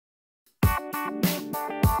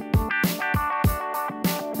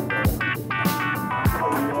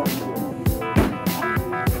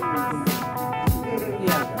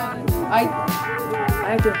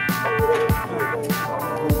I have to.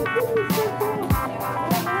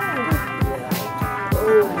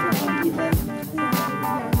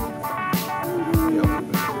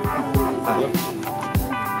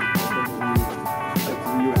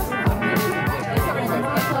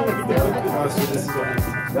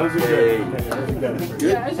 Those are good.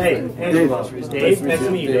 Good. Hey, Dave. Dave, nice to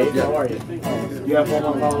meet you, Dave. How are you? You have one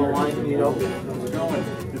more follow line to meet open?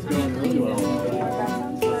 It's going really well.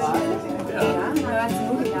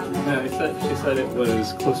 Yeah, she said it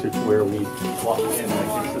was closer to where we walked in.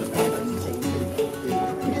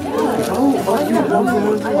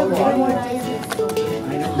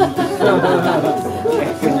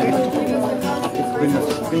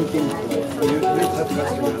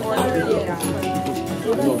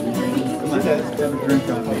 Come on, guys, have a drink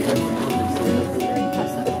on me.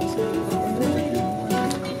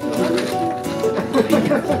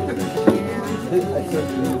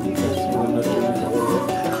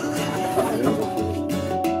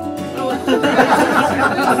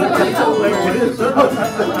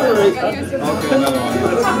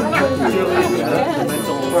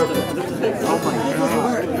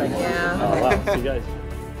 See you guys.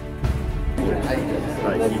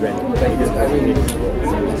 Alright, you ready?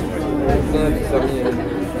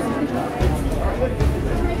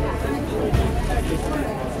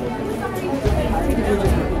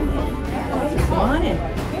 Come on in.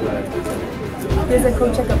 There's a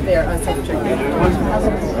co-check up there on Secretary.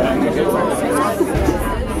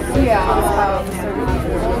 Yeah.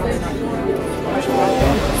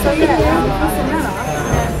 So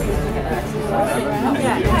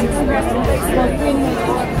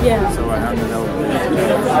yeah. So I have to know.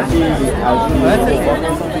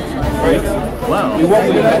 Wow.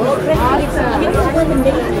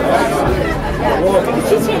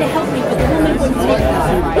 She's here to help me, but the woman wouldn't take it.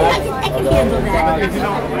 I can handle that.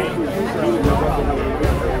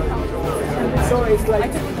 So it's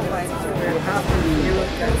like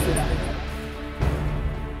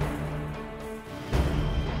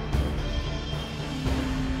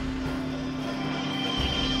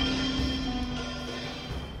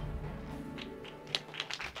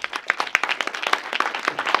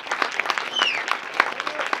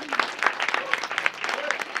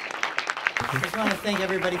I just want to thank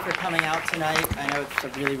everybody for coming out tonight. I know it's a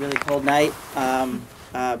really, really cold night,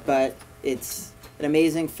 but it's an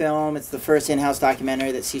amazing film. It's the first in-house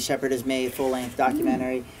documentary that Sea Shepherd has made, full-length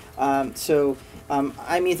documentary. I'm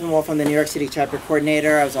Ethan Wolf. I'm the New York City chapter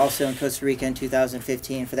coordinator. I was also in Costa Rica in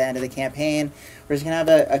 2015 for the end of the campaign. We're just going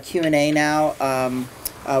to have a Q&A now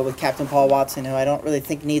with Captain Paul Watson, who I don't really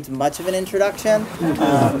think needs much of an introduction.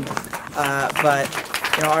 But,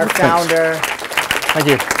 you know, our founder... Thank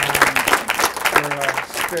you.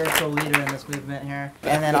 Spiritual leader in this movement here.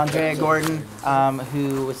 And then Andrea Gordon,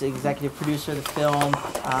 who was the executive producer of the film,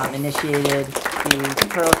 initiated the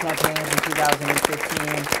Turtle campaigns in 2015,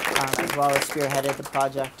 as well as spearheaded the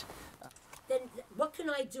project. Then what can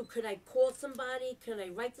I do? Could I call somebody? Can I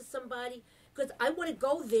write to somebody? Because I want to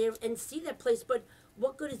go there and see that place, but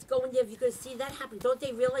what good is going there if you're going to see that happen? Don't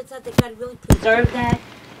they realize that they got to really preserve that?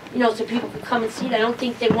 You know, so people can come and see that. I don't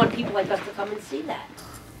think they want people like us to come and see that.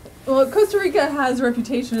 Well, Costa Rica has a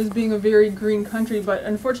reputation as being a very green country, but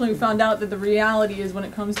unfortunately we found out that the reality is when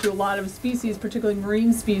it comes to a lot of species, particularly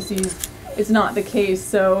marine species, it's not the case.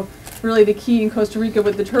 So really the key in Costa Rica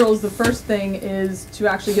with the turtles, the first thing is to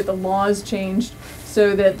actually get the laws changed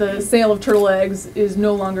so that the sale of turtle eggs is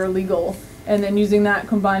no longer legal. And then using that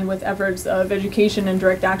combined with efforts of education and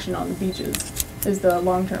direct action on the beaches is the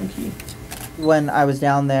long-term key. When I was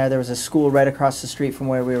down there, there was a school right across the street from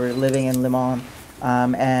where we were living in Limon. We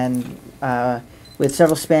had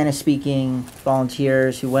several Spanish-speaking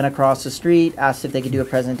volunteers who went across the street, asked if they could do a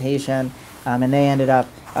presentation, and they ended up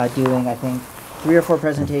doing, I think, 3 or 4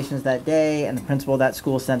 presentations that day, and the principal of that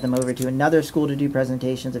school sent them over to another school to do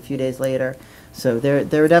presentations a few days later. So there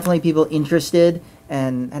were definitely people interested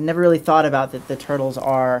and had never really thought about that the turtles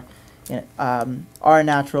are, you know, a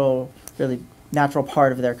natural, really natural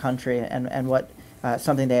part of their country and what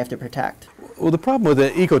something they have to protect. Well, the problem with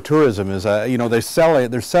the ecotourism is, you know, they're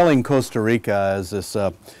selling Costa Rica as this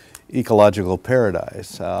ecological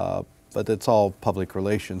paradise, but it's all public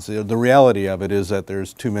relations. The reality of it is that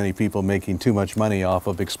there's too many people making too much money off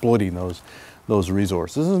of exploiting those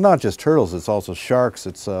resources. It's not just turtles; it's also sharks.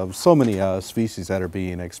 It's so many species that are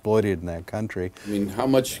being exploited in that country. I mean, how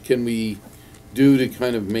much can we do to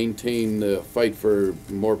kind of maintain the fight for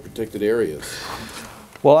more protected areas?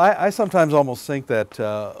 Well, I sometimes almost think that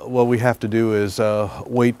what we have to do is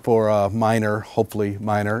wait for a minor, hopefully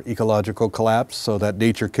minor, ecological collapse so that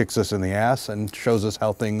nature kicks us in the ass and shows us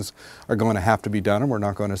how things are going to have to be done and we're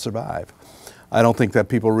not going to survive. I don't think that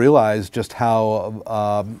people realize just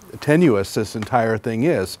how tenuous this entire thing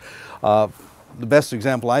is. The best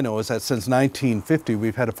example I know is that since 1950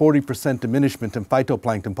 we've had a 40% diminishment in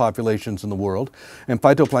phytoplankton populations in the world, and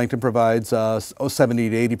phytoplankton provides 70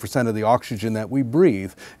 to 80% of the oxygen that we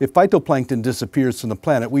breathe. If phytoplankton disappears from the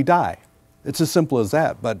planet, we die. It's as simple as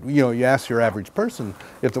that. But you ask your average person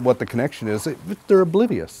what the connection is, they're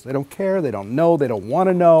oblivious. They don't care, they don't know, they don't want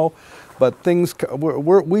to know. But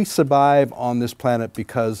we survive on this planet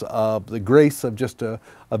because of the grace of just a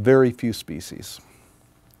very few species.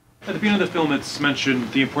 At the beginning of the film, it's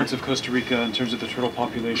mentioned the importance of Costa Rica in terms of the turtle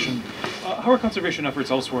population. How are conservation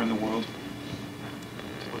efforts elsewhere in the world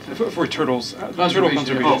for turtles? Turtle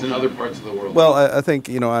conservation in other parts of the world. Well, I think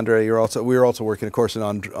Andrea, we're also working, of course, in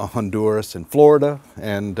Honduras and Florida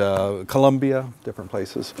and Colombia, different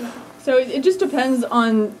places. So it just depends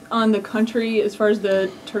on the country as far as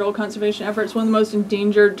the turtle conservation efforts. One of the most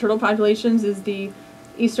endangered turtle populations is the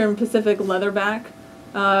eastern Pacific leatherback.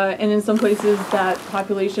 And in some places that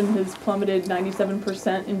population has plummeted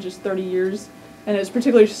 97% in just 30 years. And it's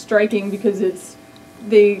particularly striking because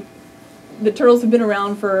the turtles have been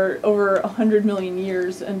around for over 100 million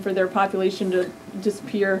years, and for their population to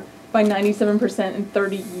disappear by 97% in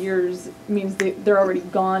 30 years means they're already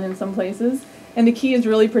gone in some places. And the key is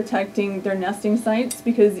really protecting their nesting sites,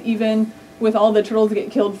 because even with all the turtles that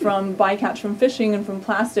get killed from bycatch from fishing and from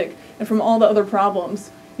plastic and from all the other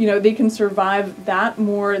problems, they can survive that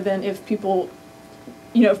more than if people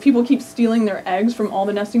keep stealing their eggs from all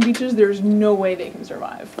the nesting beaches, there's no way they can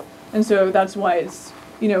survive. And so that's why it's,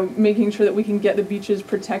 making sure that we can get the beaches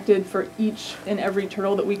protected for each and every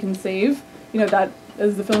turtle that we can save. That,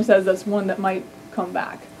 as the film says, that's one that might come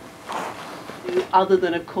back. Other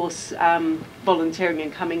than, of course, volunteering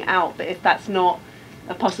and coming out, but if that's not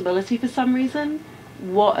a possibility for some reason,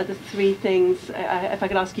 what are the three things, if I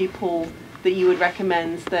could ask you, Paul, that you would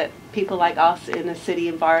recommend that people like us in a city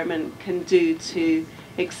environment can do to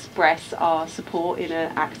express our support in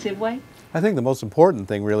an active way? I think the most important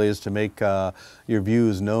thing really is to make your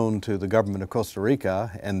views known to the government of Costa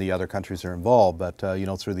Rica and the other countries that are involved, but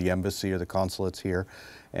through the embassy or the consulates here,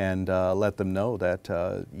 and let them know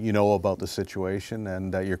that you know about the situation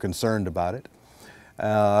and that you're concerned about it.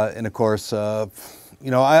 And of course,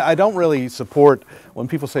 I don't really support when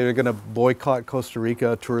people say they're going to boycott Costa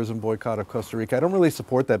Rica, tourism boycott of Costa Rica. I don't really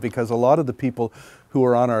support that, because a lot of the people who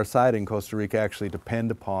are on our side in Costa Rica actually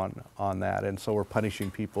depend upon that, and so we're punishing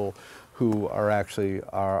people who are actually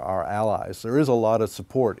our allies. There is a lot of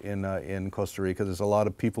support in Costa Rica. There's a lot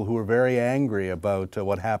of people who are very angry about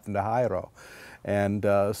what happened to Jairo, and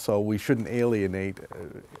so we shouldn't alienate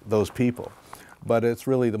those people. But it's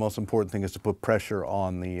really the most important thing is to put pressure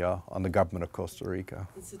on the government of Costa Rica.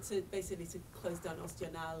 So basically to close down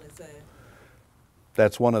Ostional as a...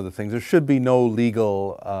 That's one of the things. There should be no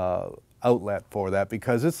legal outlet for that,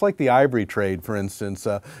 because it's like the ivory trade, for instance.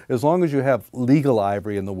 As long as you have legal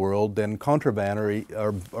ivory in the world, then contraband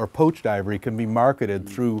or poached ivory can be marketed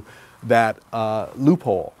through that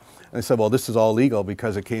loophole. And they said, well, this is all legal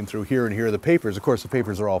because it came through here and here are the papers. Of course, the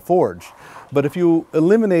papers are all forged. But if you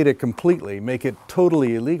eliminate it completely, make it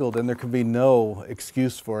totally illegal, then there can be no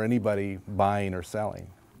excuse for anybody buying or selling.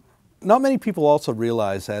 Not many people also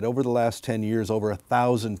realize that over the last 10 years, over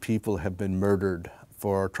 1,000 people have been murdered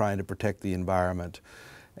for trying to protect the environment.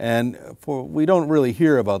 And we don't really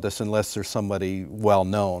hear about this unless there's somebody well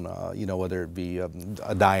known, whether it be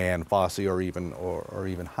a Diane Fossey or even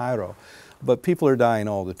Jairo. But people are dying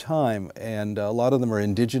all the time, and a lot of them are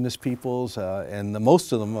indigenous peoples, and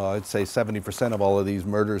most of them, I'd say 70% of all of these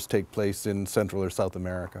murders take place in Central or South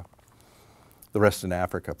America. The rest in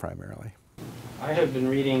Africa primarily. I have been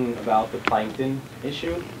reading about the plankton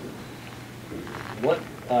issue.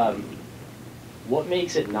 What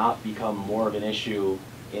makes it not become more of an issue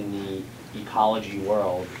in the ecology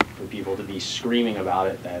world for people to be screaming about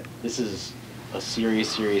it, that this is a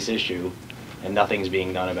serious issue and nothing's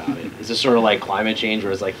being done about it? Is this sort of like climate change,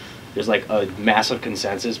 where it's like there's like a massive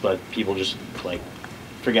consensus, but people just like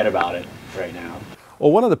forget about it right now?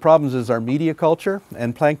 Well, one of the problems is our media culture,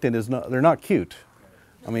 and plankton they're not cute.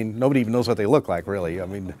 I mean, nobody even knows what they look like, really. I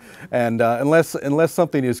mean, and unless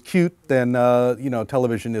something is cute, then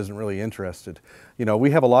television isn't really interested. You know,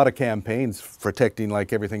 we have a lot of campaigns protecting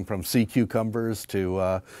like everything from sea cucumbers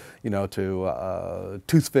to, you know, to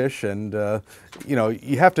toothfish, and you know,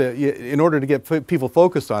 you have to, in order to get people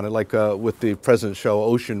focused on it, like with the President's show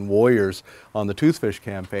Ocean Warriors on the toothfish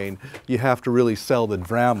campaign, you have to really sell the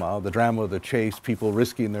drama of the chase, people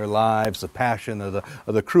risking their lives, the passion of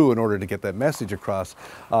the crew in order to get that message across.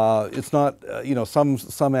 It's not, you know,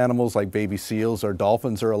 some animals like baby seals or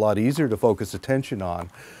dolphins are a lot easier to focus attention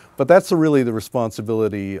on. But that's really the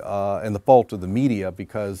responsibility and the fault of the media,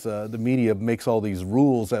 because the media makes all these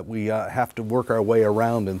rules that we have to work our way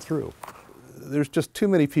around and through. There's just too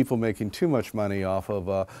many people making too much money off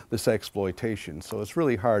of this exploitation, so it's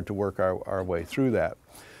really hard to work our way through that.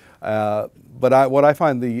 But what I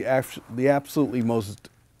find the absolutely most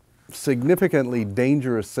significantly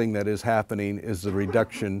dangerous thing that is happening is the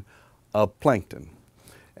reduction of plankton.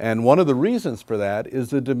 And one of the reasons for that is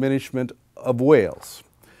the diminishment of whales.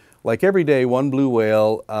 Like every day, one blue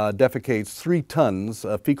whale defecates 3 tons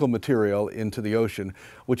of fecal material into the ocean,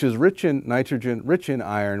 which is rich in nitrogen, rich in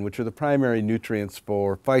iron, which are the primary nutrients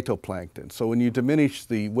for phytoplankton. So when you diminish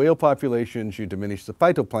the whale populations, you diminish the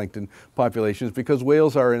phytoplankton populations, because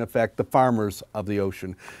whales are in effect the farmers of the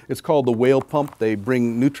ocean. It's called the whale pump. They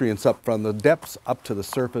bring nutrients up from the depths up to the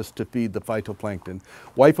surface to feed the phytoplankton.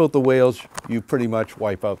 Wipe out the whales, you pretty much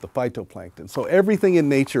wipe out the phytoplankton. So everything in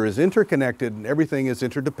nature is interconnected and everything is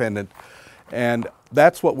interdependent. And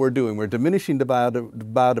that's what we're doing. We're diminishing the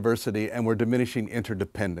biodiversity, and we're diminishing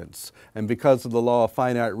interdependence. And because of the law of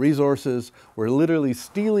finite resources, we're literally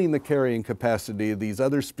stealing the carrying capacity of these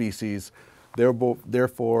other species,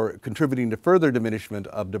 therefore contributing to further diminishment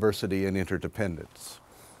of diversity and interdependence.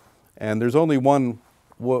 And there's only one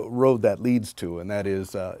road that leads to, and that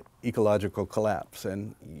is ecological collapse.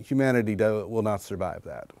 And humanity will not survive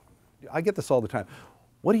that. I get this all the time.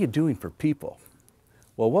 What are you doing for people?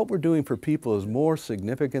 Well, what we're doing for people is more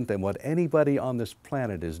significant than what anybody on this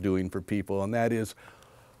planet is doing for people, and that is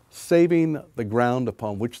saving the ground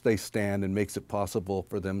upon which they stand and makes it possible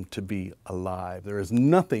for them to be alive. There is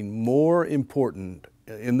nothing more important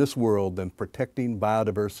in this world than protecting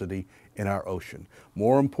biodiversity in our ocean.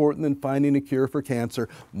 More important than finding a cure for cancer,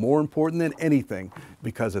 more important than anything,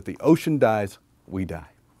 because if the ocean dies, we die.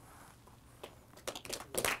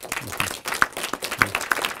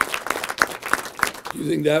 Do you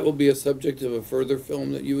think that will be a subject of a further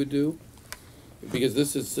film that you would do? Because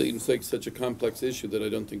this seems like such a complex issue that I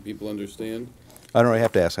don't think people understand. I don't really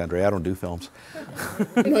have to ask Andrea. I don't do films.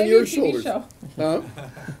 On your shoulders. Huh?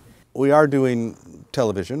 We are doing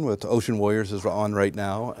television with Ocean Warriors is on right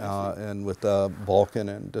now, and with Vulcan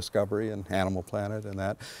and Discovery and Animal Planet and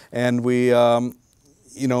that. And we,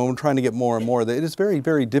 you know, we're trying to get more and more. It is very,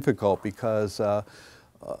 very difficult because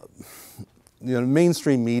you know,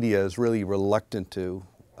 mainstream media is really reluctant to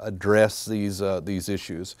address these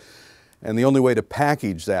issues. And the only way to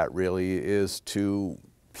package that really is to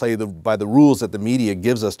play by the rules that the media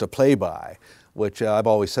gives us to play by, which I've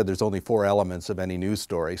always said there's only 4 elements of any news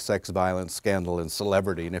story: sex, violence, scandal, and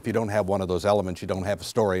celebrity. And if you don't have one of those elements, you don't have a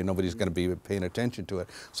story, and nobody's going to be paying attention to it.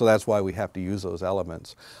 So that's why we have to use those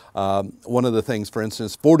elements. One of the things, for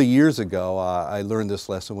instance, 40 years ago, I learned this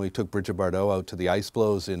lesson when we took Bridget Bardot out to the ice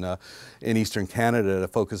floes in eastern Canada to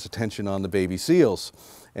focus attention on the baby seals.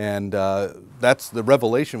 And the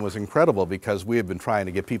revelation was incredible, because we have been trying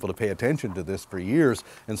to get people to pay attention to this for years,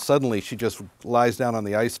 and suddenly she just lies down on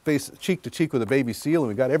the ice, cheek to cheek with a baby seal, and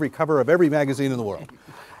we got every cover of every magazine in the world.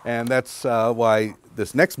 And that's why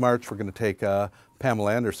this next March we're going to take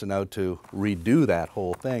Pamela Anderson out to redo that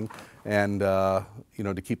whole thing, and you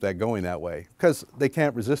know, to keep that going that way, because they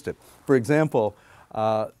can't resist it. For example,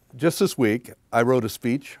 just this week I wrote a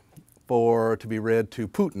speech to be read to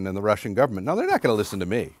Putin and the Russian government. Now, they're not going to listen to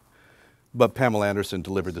me, but Pamela Anderson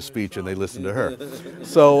delivered the speech and they listened to her.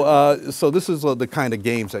 So this is the kind of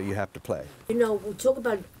games that you have to play. You know,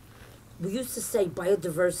 we used to say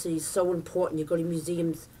biodiversity is so important. You go to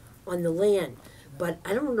museums on the land. But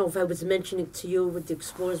I don't know if I was mentioning to you with the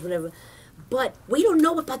explorers, whatever, but we don't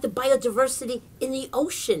know about the biodiversity in the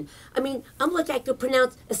ocean. I mean, I'm like, I could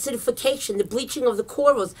pronounce acidification, the bleaching of the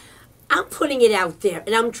corals. I'm putting it out there,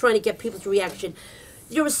 and I'm trying to get people's reaction.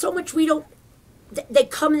 There is so much we don't, they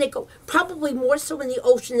come and they go, probably more so in the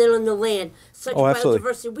ocean than on the land. Such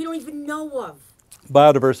biodiversity we don't even know of.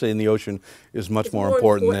 Biodiversity in the ocean is much more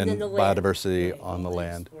important than biodiversity on the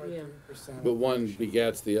land. Yeah. But one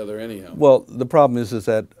begets the other anyhow. Well, the problem is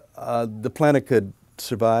that the planet could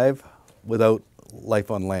survive without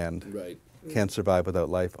life on land. Right. Can't survive without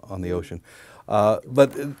life on the ocean.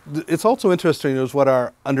 But it's also interesting is what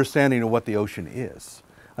our understanding of what the ocean is.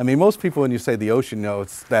 I mean, most people, when you say the ocean, know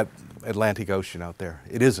it's that Atlantic Ocean out there.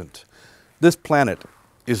 It isn't. This planet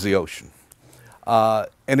is the ocean,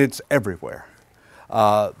 and it's everywhere.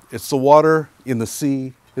 It's the water in the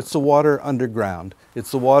sea, it's the water underground, it's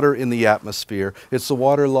the water in the atmosphere, it's the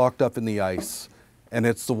water locked up in the ice, and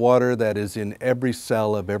it's the water that is in every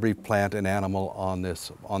cell of every plant and animal on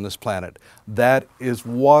this planet. That is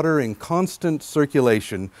water in constant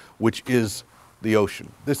circulation, which is the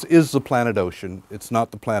ocean. This is the planet ocean, it's not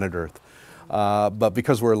the planet Earth. But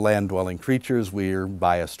because we're land-dwelling creatures, we're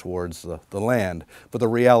biased towards the land. But the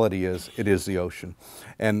reality is, it is the ocean.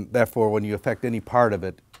 And therefore, when you affect any part of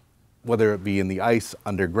it, whether it be in the ice,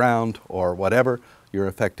 underground, or whatever, you're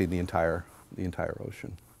affecting the entire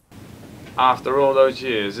ocean. After all those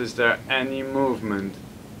years, is there any movement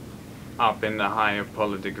up in the higher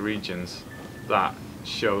politic regions that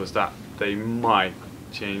shows that they might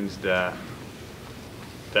change their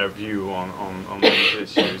view on these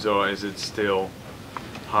issues, or is it still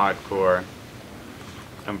hardcore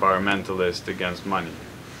environmentalist against money?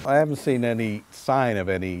 I haven't seen any sign of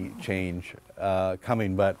any change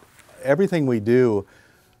coming, but everything we do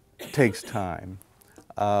takes time.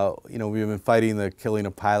 You know, we've been fighting the killing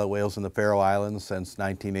of pilot whales in the Faroe Islands since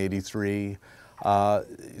 1983,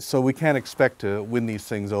 so we can't expect to win these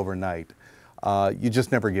things overnight. You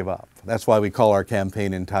just never give up. That's why we call our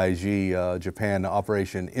campaign in Taiji, Japan,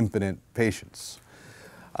 Operation Infinite Patience.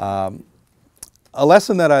 A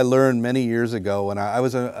lesson that I learned many years ago when I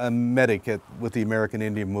was a medic with the American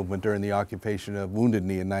Indian Movement during the occupation of Wounded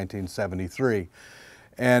Knee in 1973.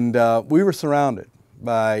 And we were surrounded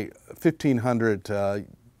by 1,500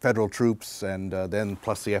 federal troops and then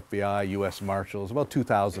plus the FBI, U.S. Marshals, about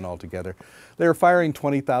 2,000 altogether. They were firing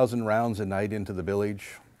 20,000 rounds a night into the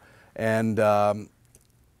village. And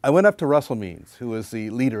I went up to Russell Means, who was the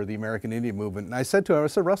leader of the American Indian Movement, and I said to him, I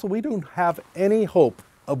said, Russell, we don't have any hope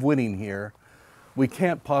of winning here. We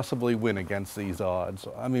can't possibly win against these odds.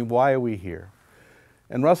 I mean, why are we here?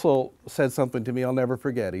 And Russell said something to me I'll never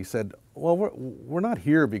forget. He said, well, we're not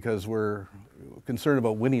here because we're concerned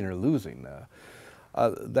about winning or losing.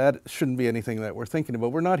 That shouldn't be anything that we're thinking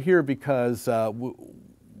about. We're not here because, you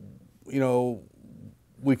know,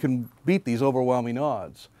 we can beat these overwhelming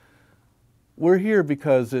odds. We're here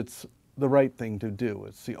because it's the right thing to do.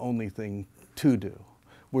 It's the only thing to do.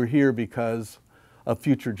 We're here because of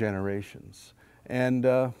future generations. And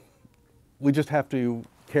we just have to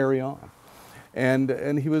carry on.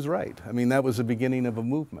 And he was right. I mean, that was the beginning of a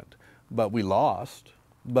movement. But we lost.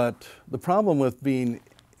 But the problem with being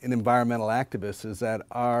an environmental activist is that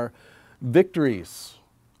our victories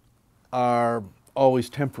are always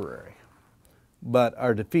temporary. But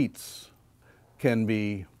our defeats can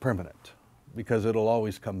be permanent, because it'll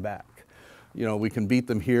always come back. You know, we can beat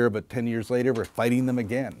them here, but 10 years later we're fighting them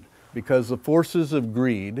again, because the forces of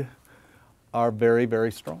greed are very,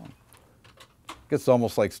 very strong. It's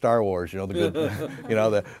almost like Star Wars, you know, the good, you know,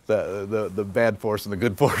 the bad force and the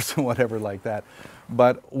good force and whatever like that.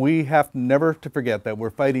 But we have never to forget that we're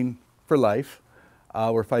fighting for life.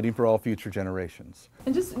 We're fighting for all future generations.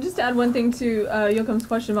 And just to add one thing to Joachim's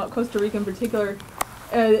question about Costa Rica in particular,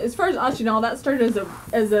 as far as Ashtinal, that started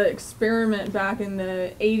as an experiment back in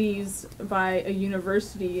the 80s by a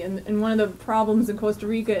university, and one of the problems in Costa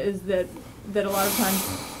Rica is that a lot of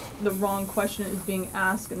times the wrong question is being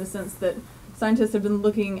asked, in the sense that scientists have been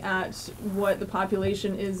looking at what the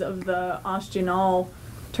population is of the Ashtinal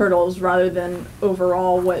turtles rather than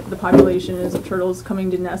overall what the population is of turtles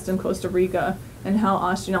coming to nest in Costa Rica, and how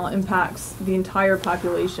Ashtinal impacts the entire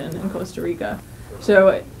population in Costa Rica.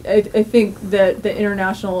 So I think that the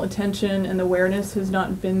international attention and the awareness has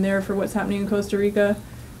not been there for what's happening in Costa Rica,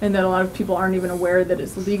 and that a lot of people aren't even aware that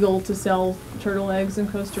it's legal to sell turtle eggs in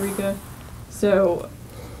Costa Rica. So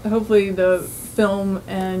hopefully the film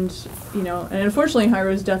and, you know, and unfortunately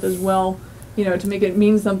Jairo's death as well, you know, to make it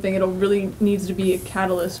mean something, it'll really needs to be a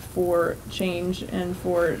catalyst for change and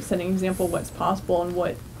for setting an example of what's possible and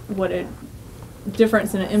what a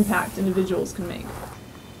difference and an impact individuals can make.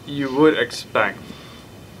 You would expect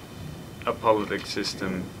a politics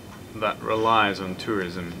system that relies on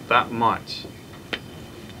tourism that much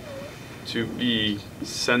to be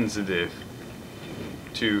sensitive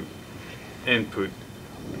to input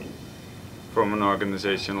from an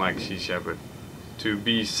organization like Sea Shepherd, to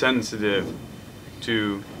be sensitive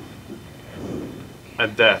to a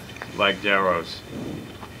death like Jairo's.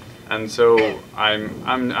 And so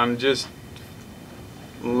I'm just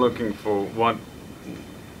looking for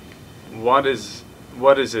what is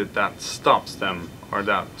it that stops them, or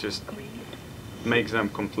that just makes them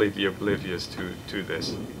completely oblivious to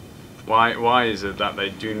this? Why is it that they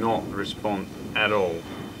do not respond at all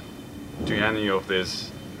to any of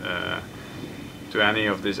this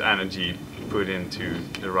energy put into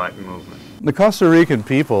the right movement? The Costa Rican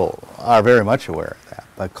people are very much aware of that.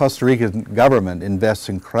 The Costa Rican government invests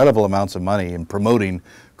incredible amounts of money in promoting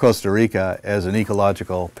Costa Rica as an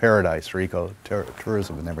ecological paradise for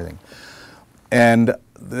ecotourism and everything. And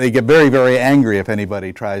they get very, very angry if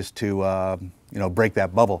anybody tries to break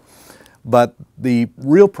that bubble. But the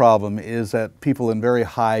real problem is that people in very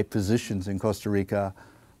high positions in Costa Rica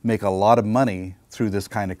make a lot of money through this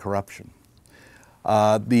kind of corruption.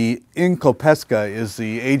 The Incopesca is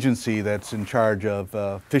the agency that's in charge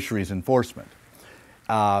of fisheries enforcement.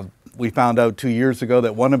 We found out 2 years ago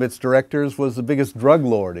that one of its directors was the biggest drug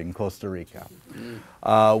lord in Costa Rica.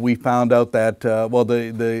 We found out that,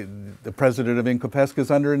 the president of Incopesca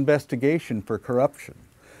is under investigation for corruption.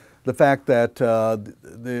 The fact that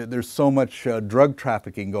there's so much drug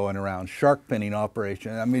trafficking going around, shark finning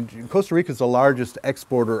operation. I mean, Costa Rica is the largest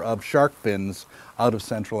exporter of shark fins out of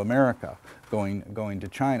Central America, going to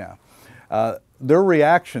China. Their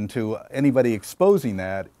reaction to anybody exposing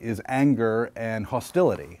that is anger and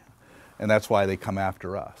hostility. And that's why they come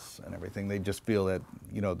after us and everything. They just feel that,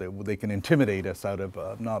 they can intimidate us out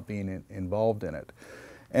of not being involved in it.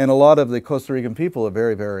 And a lot of the Costa Rican people are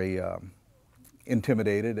very, very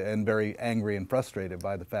intimidated and very angry and frustrated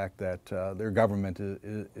by the fact that their government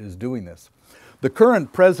is doing this. The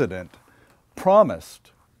current president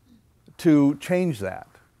promised to change that.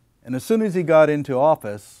 And as soon as he got into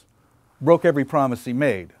office, broke every promise he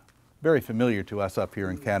made. Very familiar to us up here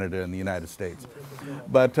in Canada and the United States.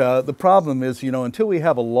 But the problem is, until we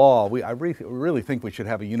have a law, I really think we should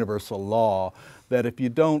have a universal law that if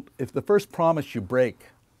the first promise you break,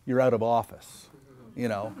 you're out of office.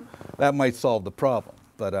 That might solve the problem.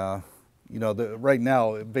 But right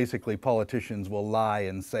now, basically politicians will lie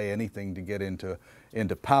and say anything to get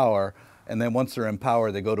into power, and then once they're in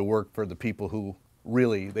power, they go to work for the people who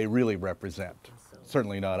they really represent.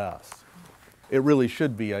 Certainly not us. It really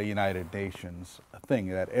should be a United Nations thing,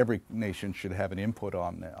 that every nation should have an input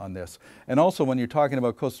on this. And also, when you're talking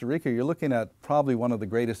about Costa Rica, you're looking at probably one of the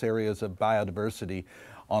greatest areas of biodiversity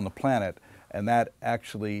on the planet, and that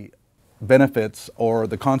actually benefits, or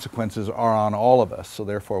the consequences are on all of us, so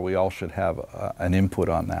therefore we all should have an input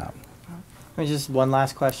on that. Just one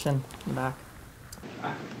last question in the back.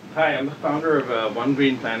 Hi, I'm the founder of One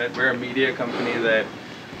Green Planet. We're a media company that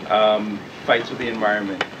fights with the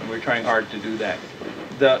environment, and we're trying hard to do that.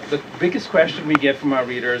 The biggest question we get from our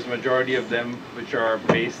readers, majority of them which are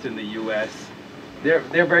based in the US,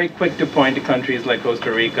 they're very quick to point to countries like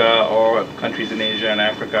Costa Rica or countries in Asia and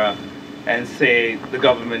Africa and say the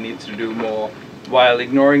government needs to do more, while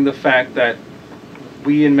ignoring the fact that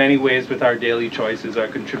we in many ways with our daily choices are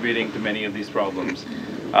contributing to many of these problems.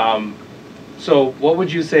 So what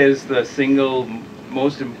would you say is the single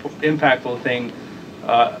most impactful thing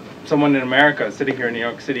someone in America sitting here in New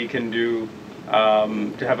York City can do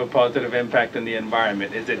to have a positive impact on the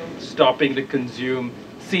environment? Is it stopping to consume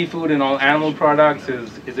seafood and all animal products?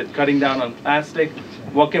 Is it cutting down on plastic?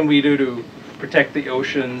 What can we do to protect the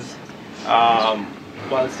oceans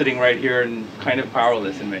while sitting right here and kind of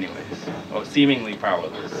powerless in many ways, or seemingly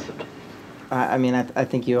powerless? I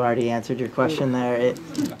think you already answered your question there.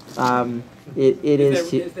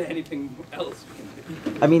 Is there anything else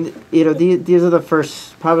we can do? These are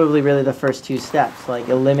probably the first two steps, like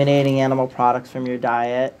eliminating animal products from your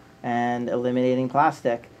diet and eliminating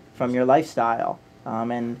plastic from your lifestyle.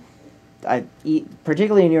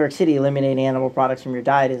 Particularly in New York City, eliminating animal products from your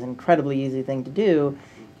diet is an incredibly easy thing to do.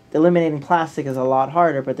 Eliminating plastic is a lot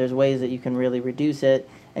harder, but there's ways that you can really reduce it,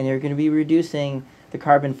 and you're going to be reducing the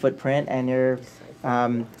carbon footprint, and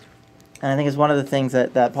and I think it's one of the things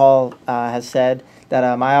that Paul has said that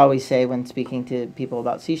I always say when speaking to people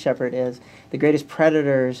about Sea Shepherd is the greatest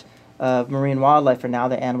predators of marine wildlife are now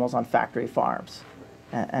the animals on factory farms.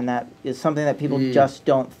 And that is something that people just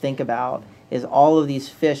don't think about, is all of these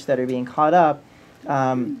fish that are being caught up,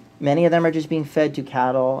 many of them are just being fed to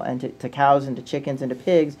cattle and to cows and to chickens and to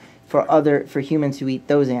pigs for humans who eat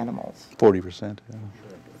those animals. 40%. Yeah.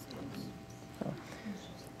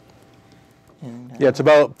 Yeah, it's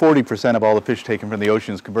about 40% of all the fish taken from the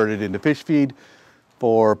ocean is converted into fish feed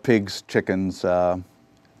for pigs, chickens,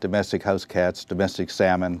 domestic house cats, domestic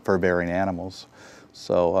salmon, fur-bearing animals.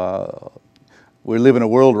 So we live in a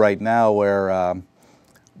world right now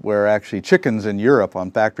where actually chickens in Europe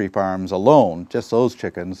on factory farms alone, just those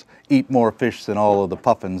chickens, eat more fish than all of the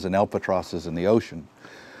puffins and albatrosses in the ocean.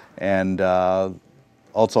 And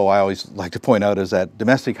also, I always like to point out is that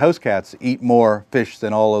domestic house cats eat more fish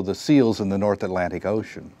than all of the seals in the North Atlantic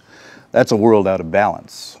Ocean. That's a world out of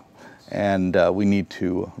balance, and we need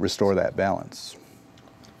to restore that balance.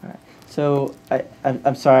 All right. So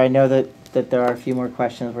I'm sorry, I know that there are a few more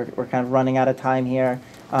questions. We're kind of running out of time here.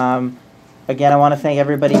 again, I want to thank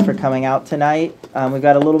everybody for coming out tonight. We've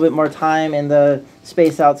got a little bit more time in the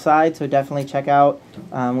space outside, so definitely check out.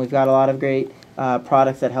 We've got a lot of great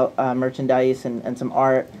products that help merchandise and some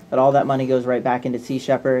art, but all that money goes right back into Sea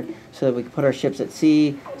Shepherd so that we can put our ships at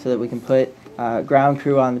sea, so that we can put ground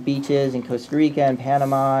crew on the beaches in Costa Rica and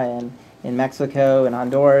Panama and in Mexico and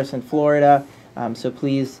Honduras and Florida. So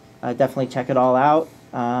please definitely check it all out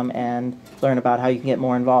and learn about how you can get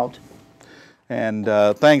more involved. And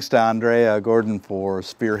thanks to Andrea Gordon for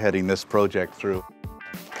spearheading this project through.